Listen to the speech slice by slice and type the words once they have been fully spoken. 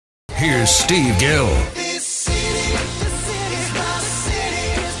Here's Steve Gill.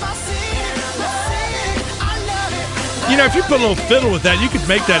 You know, if you put a little fiddle with that, you could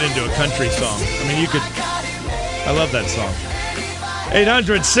make that into a country song. I mean, you could. I love that song.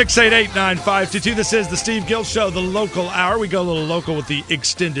 800-688-9522. This is the Steve Gill Show, the local hour. We go a little local with the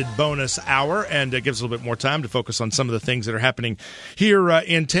extended bonus hour, and it gives us a little bit more time to focus on some of the things that are happening here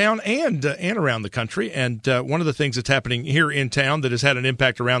in town and around the country. And one of the things that's happening here in town that has had an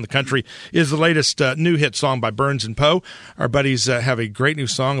impact around the country is the latest new hit song by Burns and Poe. Our buddies have a great new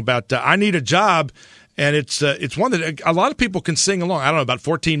song about I Need a Job. And it's one that a lot of people can sing along. I don't know, about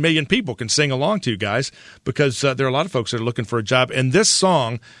 14 million people can sing along to, guys, because there are a lot of folks that are looking for a job. And this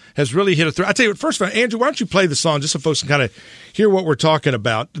song has really hit a through. I tell you what, first of all, Andrew, why don't you play the song just so folks can kind of hear what we're talking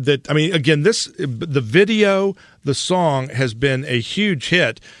about? That I mean, again, the video, the song has been a huge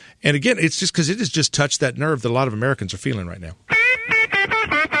hit. And again, it's just because it has just touched that nerve that a lot of Americans are feeling right now.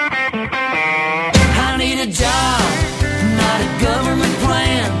 I need a job, not a government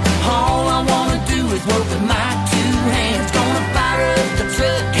plan. All I want to do is work with my two hands. Gonna fire up the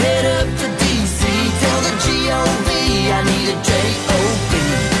truck, head up to D.C. Tell the G.O.B. I need a J.O.B.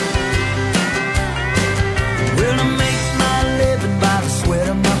 Will I make my living by the sweat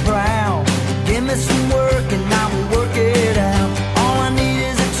of my brow? Give me some work and I will work it out. All I need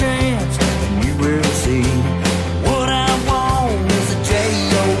is a chance and you will see. What I want is a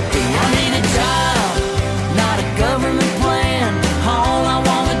J.O.B. I need a job, not a government plan. All I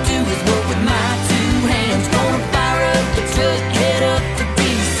want to do is work with my two hands. Gonna fire up the truck, head up to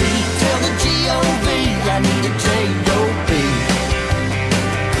D.C. Tell the G.O.B. I need a J.O.B.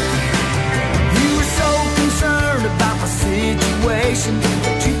 You were so concerned about my situation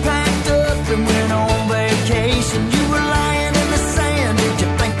that you packed up and went on vacation. You were lying in the sand, did you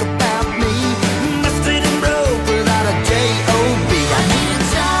think about me? Busted and broke without a J.O.B. I need a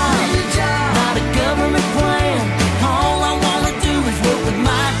job, not a government plan. All I want to do is work with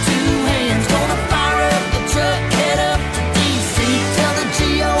my two hands. Gonna fire up the truck, head up to D.C. Tell the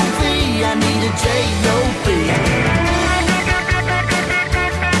G.O.B. I need a J.O.B.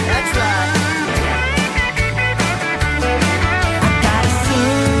 That's right. I got a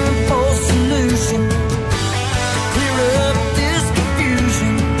simple solution to clear up this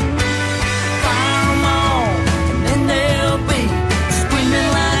confusion. Fire 'em all, and then they'll be screaming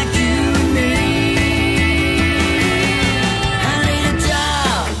like you and me. I need a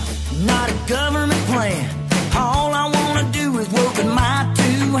job, not a government plan. All I wanna do is work with my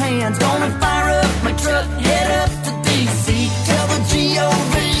two hands. Gonna fire up my truck, head up to D.C. Tell the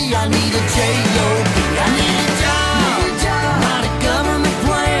G.O.B. I need a J.O.B. I need a job, not a government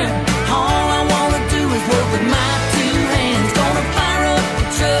plan. All I wanna do is work with my two hands. Gonna fire up the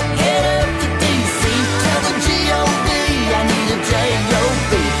truck, head up to D.C. Tell the G.O.B. I need a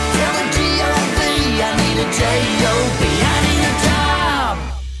J.O.B. Tell the G.O.B. I need a J.O.B. I need a job.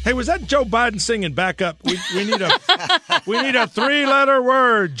 Hey, was that Joe Biden singing back up? We need a three-letter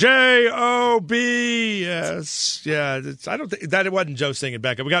word, J-O-B. Yes, yeah. I don't think that it wasn't Joe singing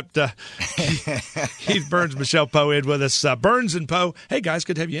back up. We got Keith Burns, Michelle Poe in with us. Burns and Poe. Hey guys,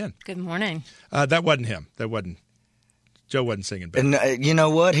 good to have you in. Good morning. That wasn't him. Joe wasn't singing back. And you know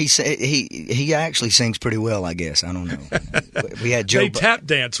what? He actually sings pretty well, I guess. I don't know. We had Joe. They tap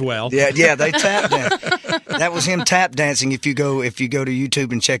dance well. Yeah, they tap dance. That was him tap dancing. If you go to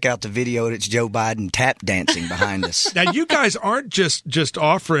YouTube and check out the video, it's Joe Biden tap dancing behind us. Now, you guys aren't just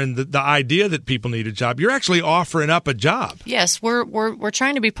offering the idea that people need a job. You're actually offering up a job. Yes, we're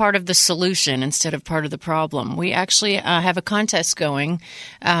trying to be part of the solution instead of part of the problem. We actually have a contest going.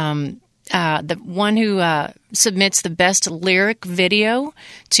 The one who submits the best lyric video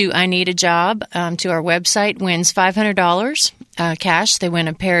to I Need a Job to our website wins $500 cash. They win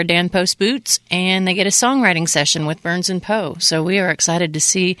a pair of Dan Post boots, and they get a songwriting session with Burns and Poe. So we are excited to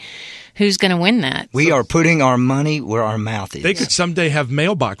see who's going to win that. We are putting our money where our mouth is. They could someday have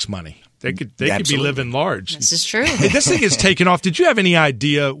mailbox money. They could be living large. This is true. Hey, this thing is taken off. Did you have any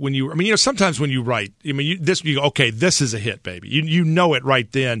idea when you? I mean, sometimes when you write, I mean, you go, okay, this is a hit, baby. You know it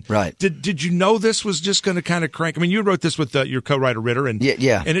right then. Right. Did you know this was just going to kind of crank? I mean, you wrote this with your co-writer Ritter, and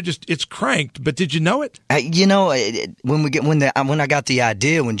yeah, and it's cranked. But did you know it? When I got the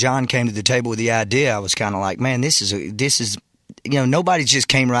idea, when John came to the table with the idea, I was kind of like, man, this is. Nobody just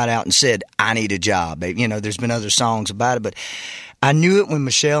came right out and said, I need a job. There's been other songs about it, but I knew it when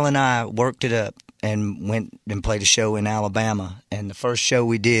Michelle and I worked it up and went and played a show in Alabama. And the first show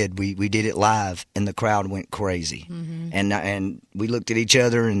we did it live, and the crowd went crazy. Mm-hmm. And we looked at each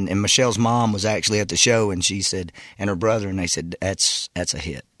other, and Michelle's mom was actually at the show, and she said, and her brother, and they said, that's a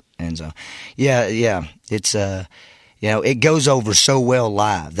hit. And so, yeah, it's it goes over so well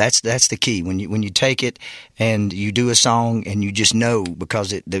live. That's the key. When you take it and you do a song and you just know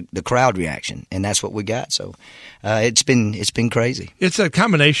because the crowd reaction, and that's what we got. So it's been crazy. It's a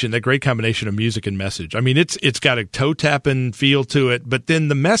combination, that great combination of music and message. I mean, it's got a toe tapping feel to it, but then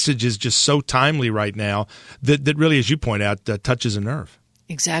the message is just so timely right now that really, as you point out, touches a nerve.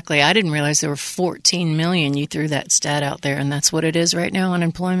 Exactly. I didn't realize there were 14 million. You threw that stat out there, and that's what it is right now,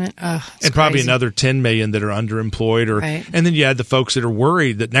 unemployment. Oh, and probably another 10 million that are underemployed. Right. And then you add the folks that are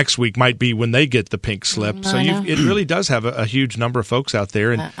worried that next week might be when they get the pink slip. So it really does have a huge number of folks out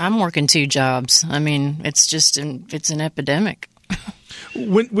there. And I'm working 2 jobs. I mean, it's an epidemic.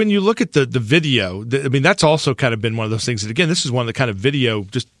 When you look at the video, I mean, that's also kind of been one of those things that, again, this is one of the kind of video,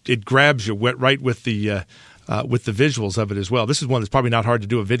 just it grabs you right with the visuals of it as well. This is one that's probably not hard to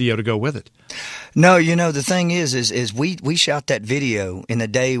do a video to go with it. No, the thing is we shot that video in a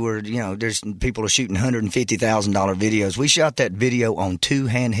day where, there's people are shooting $150,000 videos. We shot that video on 2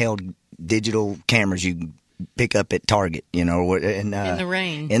 handheld digital cameras you pick up at Target, in the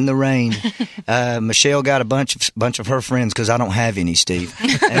rain. In the rain. Michelle got a bunch of her friends because I don't have any, Steve.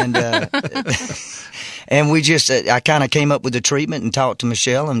 And and we just I kind of came up with the treatment and talked to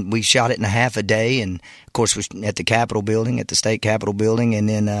Michelle, and we shot it in a half a day, and of course we're at the Capitol building, at the state Capitol building, and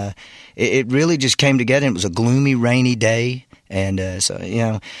then it really just came together. It was a gloomy, rainy day. And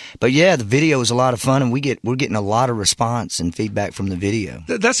but yeah, the video was a lot of fun, and we're getting a lot of response and feedback from the video.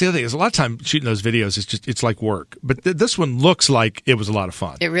 That's the other thing is a lot of time shooting those videos it's like work, but this one looks like it was a lot of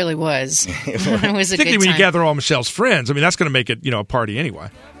fun. It really was. It was a good time. Particularly when you gather all Michelle's friends. I mean, that's going to make it a party anyway.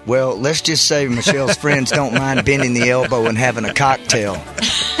 Well, let's just say Michelle's friends don't mind bending the elbow and having a cocktail.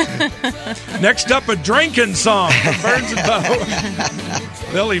 Next up, a drinking song from Burns and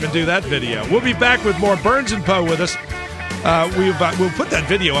Poe. They'll even do that video. We'll be back with more Burns and Poe with us. We'll put that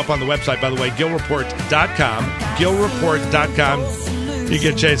video up on the website, by the way, gillreport.com. Gillreport.com. You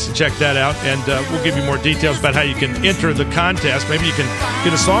get a chance to check that out, and we'll give you more details about how you can enter the contest. Maybe you can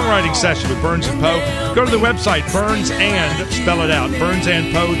get a songwriting session with Burns and Poe. Go to the website, spell it out,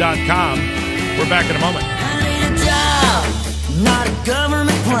 burnsandpoe.com. We're back in a moment. I need a job, not a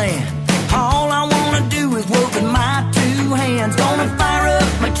government plan. All I want to do is work with my 2 hands. Gonna fire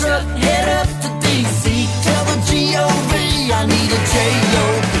up my truck, head up to D.C. Tell the G.O.V. I need a J.O.